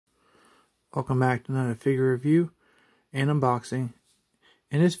Welcome back to another figure review and unboxing.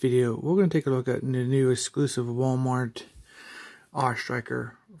 In this video, we're going to take a look at the new exclusive Walmart R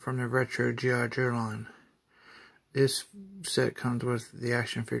Striker from the retro G.I.JOE line. This set comes with the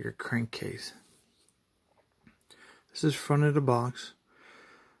action figure Crankcase. This is front of the box.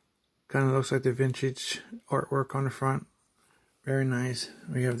 Kind of looks like the vintage artwork on the front. Very nice.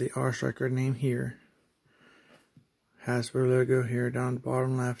 We have the R Striker name here. Hasbro logo here down the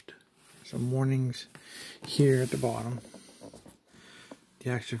bottom left. Some warnings here at the bottom. The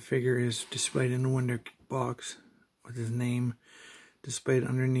action figure is displayed in the window box with his name displayed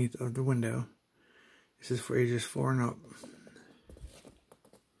underneath of the window. This is for ages 4 and up.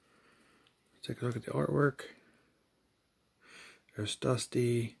 Take a look at the artwork. There's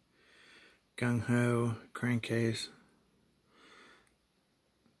Dusty, Gung-Ho, Crankcase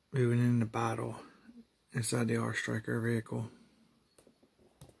moving into battle inside the R Striker vehicle.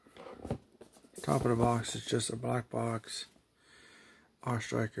 Top of the box is just a black box. R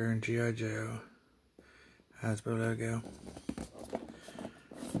Striker and G.I.JOE Hasbro logo.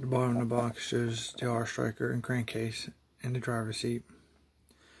 The bottom of the box shows the R Striker and Crankcase in the driver's seat.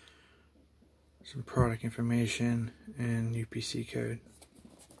 Some product information and UPC code.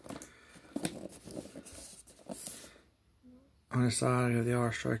 On the side of the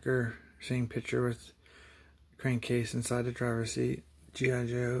R Striker, same picture with Crankcase inside the driver's seat.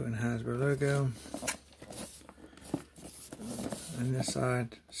 G.I.JOE and Hasbro logo. And this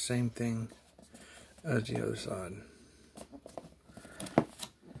side, same thing as the other side.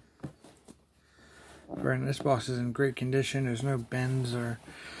 This box is in great condition. There's no bends or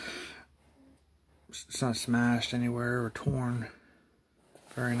it's not smashed anywhere or torn.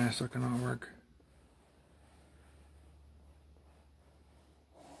 Very nice looking artwork.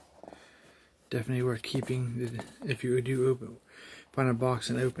 Definitely worth keeping if you do find a box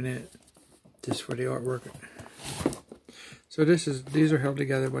and open it just for the artwork. So these are held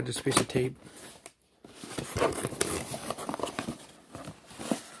together by this piece of tape.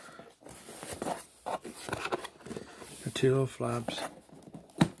 The two little flaps.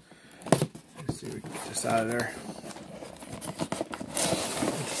 Let's see if we can get this out of there.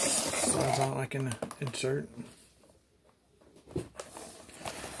 It slides out like an insert.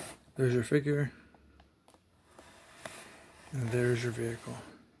 There's your figure. And there's your vehicle.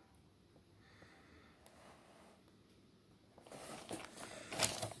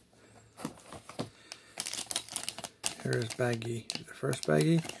 Here's baggie. The first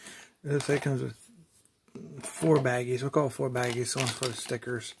baggie. It looks like it comes with 4 baggies. We'll call it 4 baggies. One's for the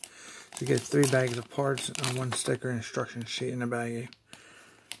stickers. So you get 3 bags of parts and 1 sticker and instruction sheet in the baggie.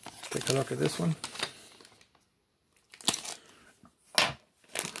 Let's take a look at this one.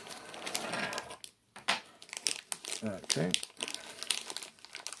 Okay.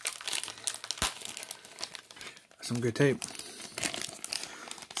 Some good tape.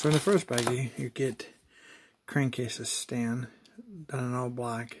 So in the first baggie, you get Crankcase's stand, done in all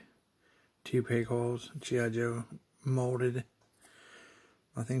black, 2 peg holes, G.I.JOE molded,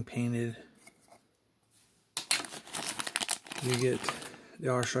 nothing painted. You get the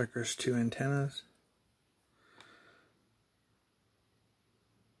R Striker's 2 antennas.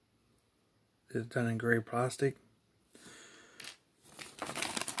 It's done in gray plastic.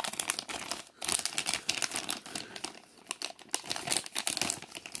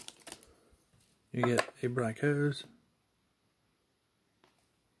 You get a black hose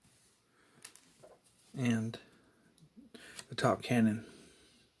and the top cannon.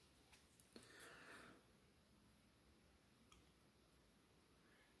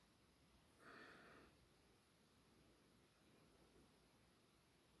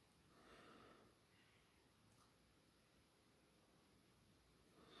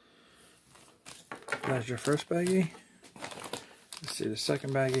 That's your first baggie. Let's see, the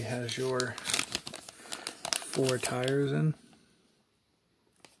second baggie has your 4 tires in.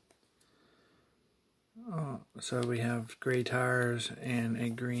 So we have gray tires and a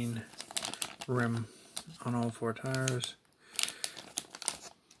green rim on all 4 tires.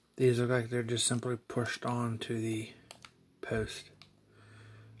 These look like they're just simply pushed onto the post.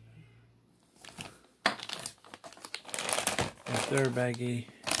 The third baggie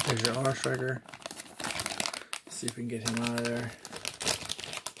is your R Striker. Let's see if we can get him out of there.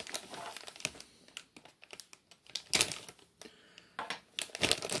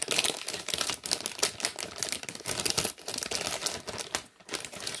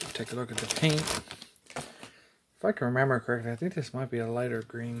 Take a look at the paint. If I can remember correctly, I think this might be a lighter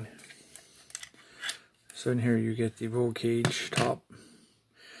green. So in here you get the roll cage top.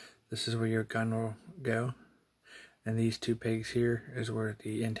 This is where your gun will go. And these 2 pegs here is where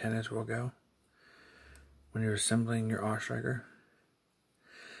the antennas will go. when you're assembling your A.W.E striker.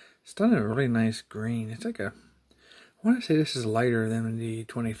 It's done a really nice green. It's like a, I want to say this is lighter than the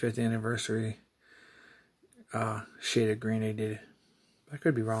 25th anniversary shade of green they did. I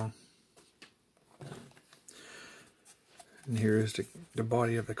could be wrong. And here is the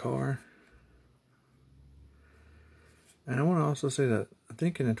body of the car. And I want to also say that I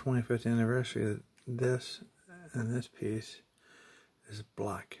think in the 25th anniversary, this and this piece is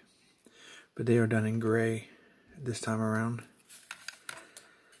black, but they are done in gray this time around.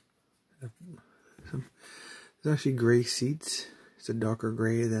 There's actually gray seats. It's a darker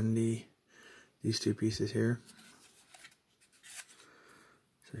gray than these two pieces here.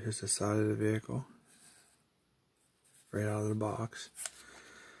 So here's the side of the vehicle, right out of the box.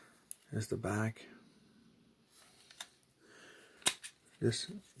 There's the back.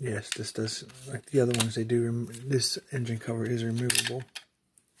 This does, like the other ones, they do, this engine cover is removable.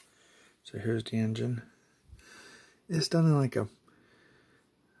 So here's the engine. It's done in like a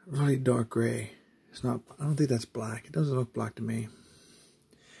really dark gray. It's not, I don't think that's black. It doesn't look black to me.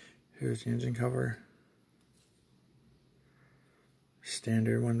 Here's the engine cover.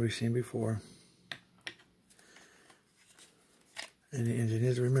 Standard one we've seen before. And the engine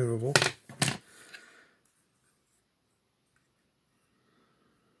is removable.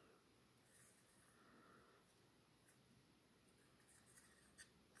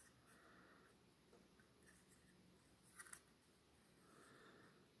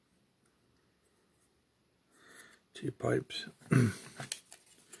 Two pipes. This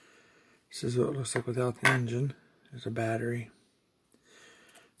is what it looks like without the engine. There's a battery.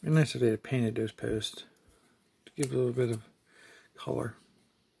 It'd be nice if they had painted those posts to give a little bit of color.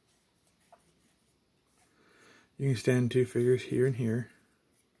 You can stand 2 figures here and here.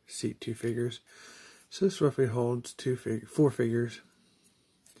 Seat 2 figures. So this roughly holds 4 figures.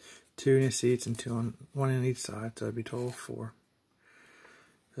 2 in the seats and 1 on each side. So that'd be total 4.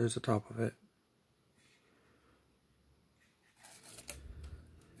 There's the top of it.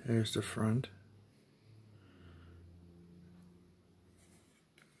 There's the front.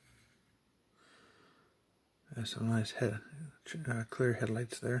 There's some nice clear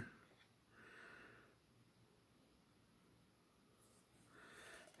headlights there.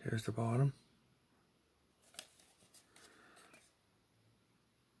 Here's the bottom.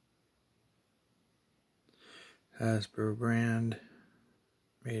 Hasbro brand,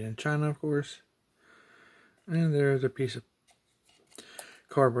 made in China, of course. And there's a piece of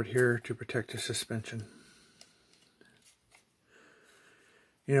cardboard here to protect the suspension.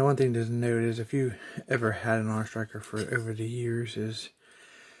 You know, one thing to note is if you ever had an A.W.E striker for over the years, is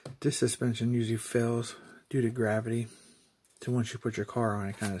this suspension usually fails due to gravity. So once you put your car on,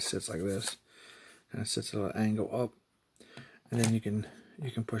 it kind of sits like this. Kind of sits at an angle up, and then you can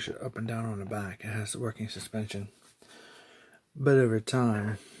push it up and down on the back. It has the working suspension. But over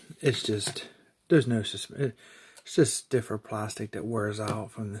time, it's just, there's no suspension. It's just stiffer plastic that wears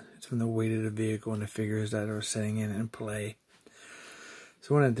out from the weight of the vehicle and the figures that are sitting in it and play.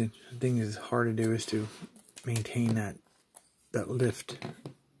 So one of the things that's hard to do is to maintain that lift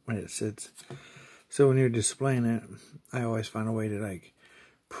when it sits. So when you're displaying it, I always find a way to like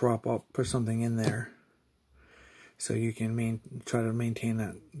prop up, put something in there, so you can try to maintain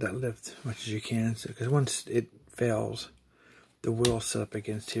that lift as much as you can. So, because once it fails, the wheels sit up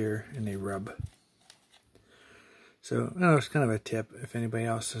against here and they rub. So I know it's kind of a tip if anybody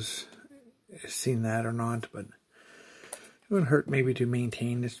else has seen that or not, but it wouldn't hurt maybe to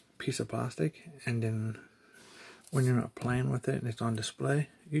maintain this piece of plastic, and then when you're not playing with it and it's on display,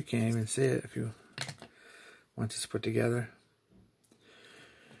 you can't even see it once it's put together.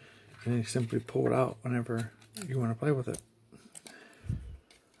 And you simply pull it out whenever you want to play with it.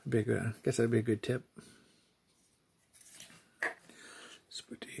 I guess that'd be a good tip. Let's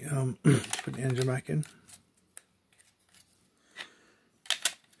put the engine back in.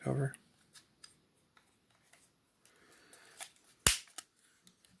 Cover.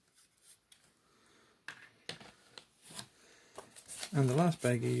 And the last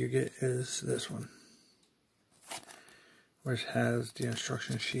baggie you get is this one, which has the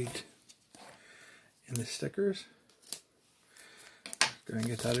instruction sheet and the stickers. Go ahead and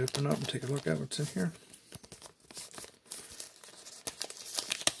get that open up and take a look at what's in here.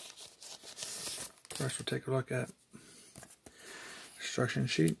 First we'll take a look at instruction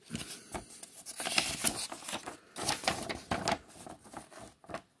sheet.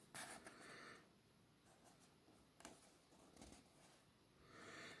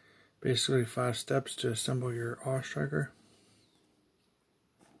 Basically 5 steps to assemble your A.W.E striker.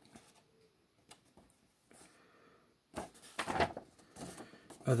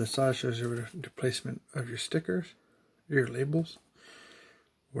 Other side shows you the placement of your stickers, your labels,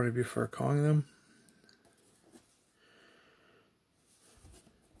 whatever you prefer calling them.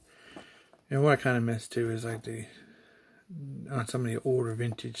 And what I kind of miss too is like on some of the older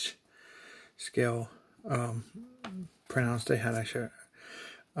vintage scale printouts, they had actually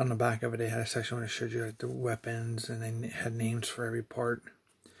on the back of it, they had a section where it showed you like the weapons, and they had names for every part.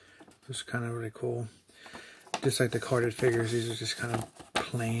 It was kind of really cool. Just like the carded figures, these are just kind of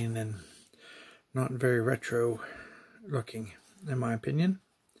plain and not very retro looking, in my opinion.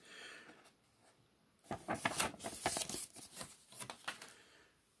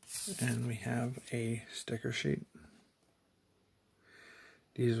 And we have a sticker sheet.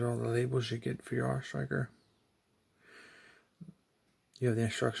 These are all the labels you get for your R Striker. You have the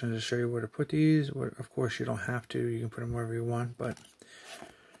instructions to show you where to put these. Of course, you don't have to. You can put them wherever you want, but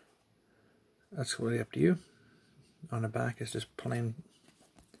that's really up to you. On the back, it's just plain.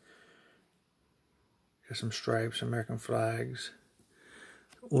 Got some stripes, American flags,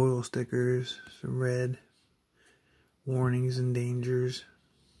 oil stickers, some red, warnings and dangers,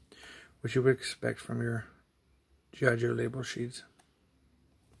 which you would expect from your G.I.JOE label sheets.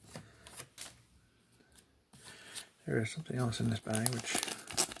 There is something else in this bag, which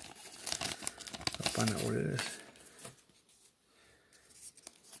I'll find out what it is.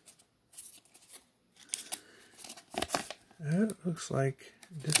 It looks like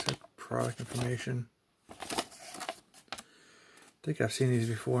this is product information. I think I've seen these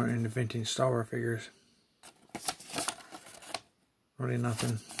before in the vintage Star Wars figures. Really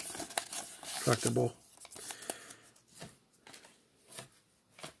nothing collectible.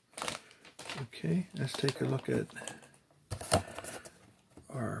 Okay, let's take a look at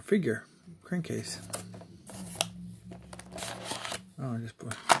our figure, Crankcase. Oh, it just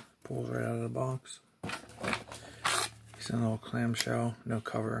pulls right out of the box. It's in a little clamshell, no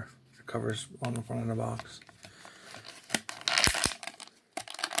cover. The cover's on the front of the box.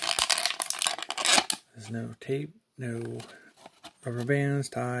 There's no tape, no rubber bands,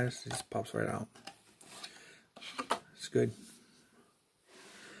 ties, it just pops right out. It's good.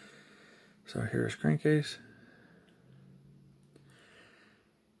 So here's Crankcase.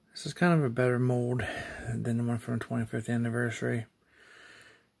 This is kind of a better mold than the one from the 25th anniversary.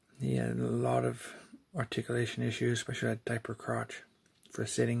 He had a lot of articulation issues, especially that diaper crotch for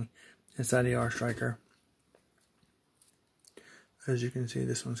sitting inside the R Striker. As you can see,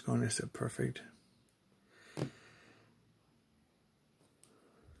 this one's going to sit perfect.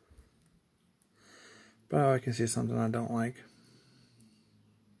 But I can see something I don't like.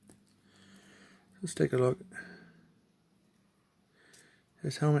 Let's take a look.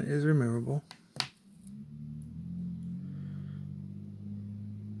 This helmet is removable.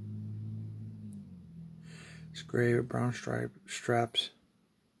 It's gray with brown straps.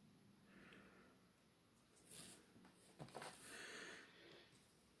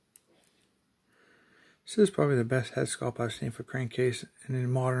 This is probably the best head sculpt I've seen for Crankcase and in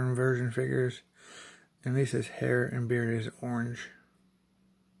modern version figures. At least his hair and beard is orange.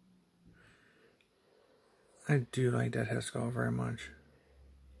 I do like that head sculpt very much.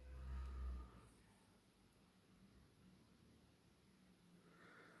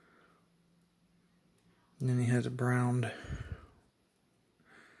 And then he has a brown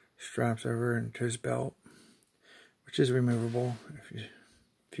straps over into his belt, which is removable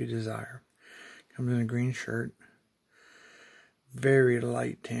if you desire. Comes in a green shirt, very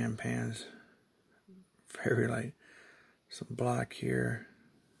light tan pants, very light. Some black here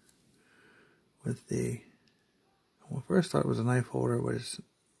with the. Well, first I thought it was a knife holder, but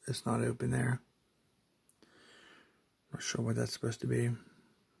it's not open there. Not sure what that's supposed to be.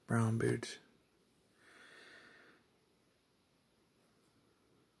 Brown boots.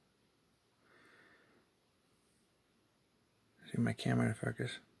 See my camera to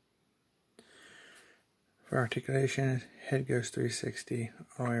focus. For articulation, head goes 360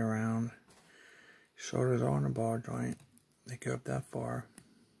 all the way around. Shoulders are on the ball joint. They go up that far.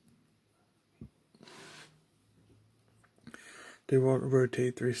 They will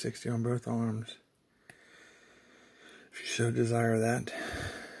rotate 360 on both arms, if you so desire that.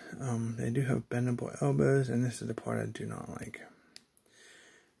 They do have bendable elbows, and this is the part I do not like.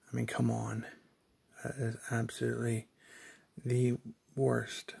 I mean, come on. That is absolutely the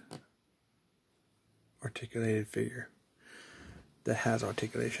worst articulated figure that has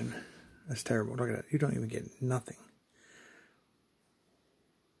articulation. That's terrible. Look at that. You don't even get nothing.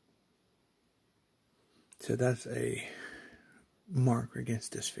 So that's a mark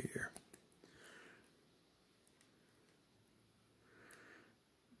against this figure.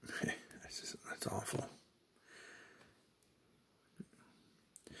 That's awful.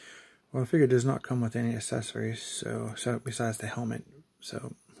 Well, the figure does not come with any accessories, so besides the helmet,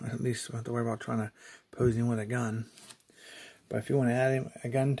 so at least we don't have to worry about trying to pose him with a gun. But if you want to add a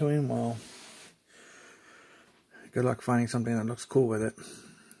gun to him, well, good luck finding something that looks cool with it.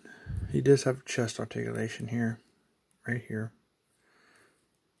 He does have chest articulation here, right here.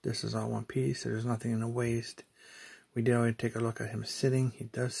 This is all one piece, so there's nothing in the waist. We did already take a look at him sitting. He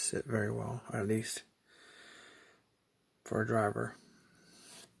does sit very well, at least for a driver.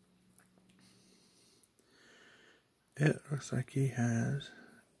 It looks like he has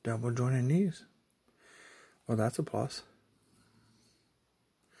double jointed knees. Well, that's a plus.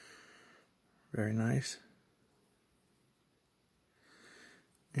 Very nice.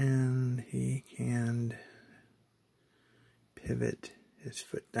 And he can pivot his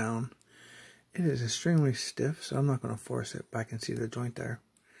foot down. It is extremely stiff, so I'm not going to force it, but I can see the joint there.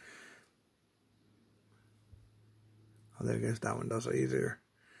 Oh, there goes that one. Does it easier.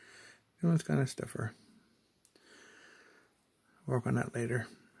 That one's kind of stiffer. Work on that later.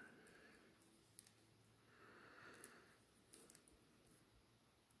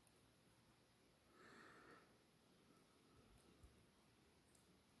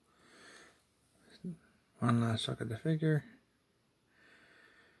 One last look at the figure.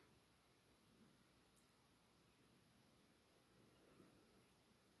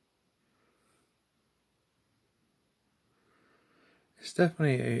 It's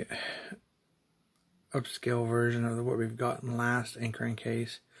definitely a upscale version of what we've gotten last in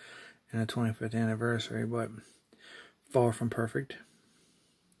Crankcase in the 25th anniversary, but far from perfect.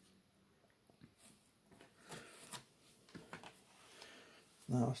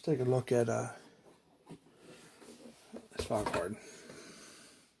 Now let's take a look at this file card.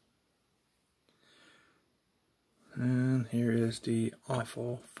 And here is the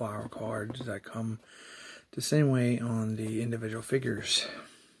awful file cards that come the same way on the individual figures.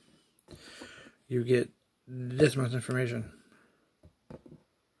 You get this much information,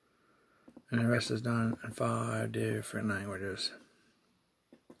 and the rest is done in 5 different languages.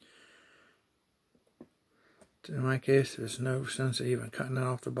 In my case, there's no sense of even cutting that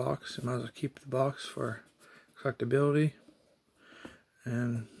off the box. You might as well keep the box for collectability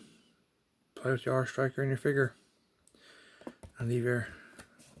and play with your R striker and your figure, and leave your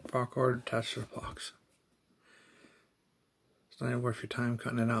file card attached to the box. It's not even worth your time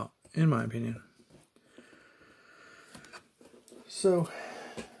cutting it out, in my opinion. So,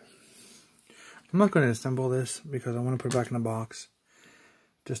 I'm not going to assemble this because I want to put it back in the box.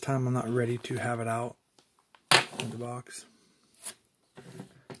 This time I'm not ready to have it out of the box.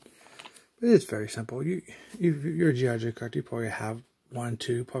 But it's very simple. You're a G.I.JOE collector, you probably have one,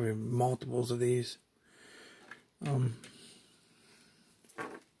 two, probably multiples of these. Some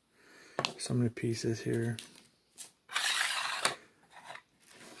of the pieces here.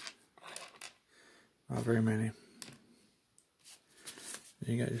 Not very many.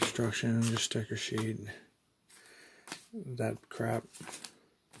 You got your instructions, your sticker sheet, that crap,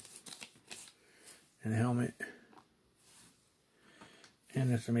 and a helmet,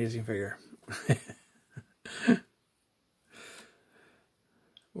 and this amazing figure.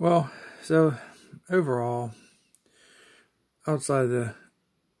 Well, so overall, outside the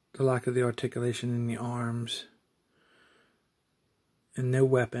lack of the articulation in the arms, and no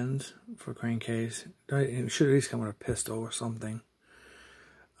weapons for Crankcase, it should at least come with a pistol or something.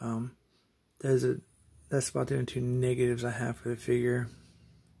 That's about the only two negatives I have for the figure.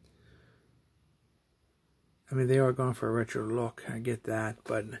 I mean, they are going for a retro look, I get that,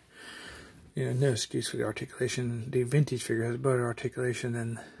 but you know, no excuse for the articulation. The vintage figure has better articulation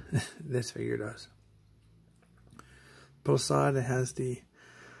than this figure does. Both sides, it has the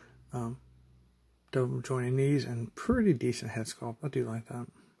double jointed knees and pretty decent head sculpt. I do like that.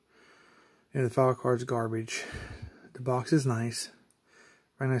 And the file card's garbage. The box is nice.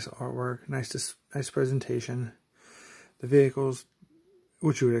 Very nice artwork, nice presentation. The vehicles,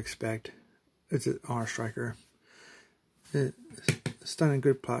 which you would expect, it's an R striker. It's done in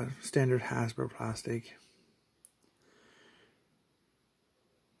good standard Hasbro plastic.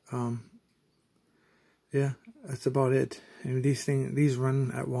 Yeah, that's about it. And these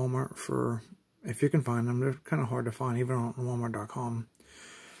run at Walmart for, if you can find them, they're kind of hard to find, even on Walmart.com.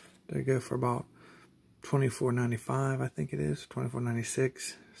 They go for about $24.95, I think it is,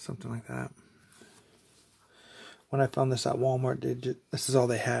 $24.96, something like that. When I found this at Walmart, this is all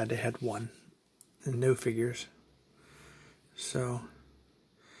they had. They had one, and no figures. So,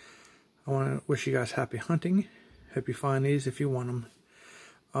 I want to wish you guys happy hunting. Hope you find these if you want them.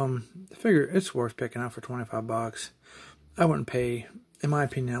 The figure, it's worth picking out for 25 bucks. I wouldn't pay, in my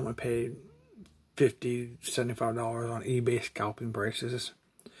opinion, I wouldn't pay $50, $75 on eBay scalping prices.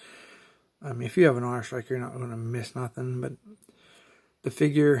 I mean, if you have an R striker, you're not going to miss nothing. But the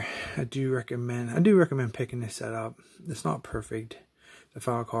figure, I do recommend picking this set up. It's not perfect. The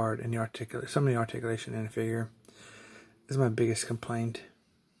file card and some of the articulation in the figure is my biggest complaint.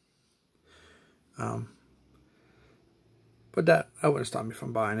 But that wouldn't stop me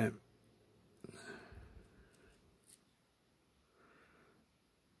from buying it.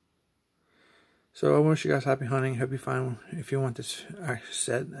 So I wish you guys happy hunting. Hope you find if you want this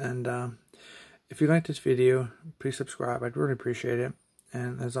set. And if you like this video, please subscribe. I'd really appreciate it.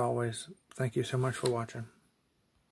 And as always, thank you so much for watching.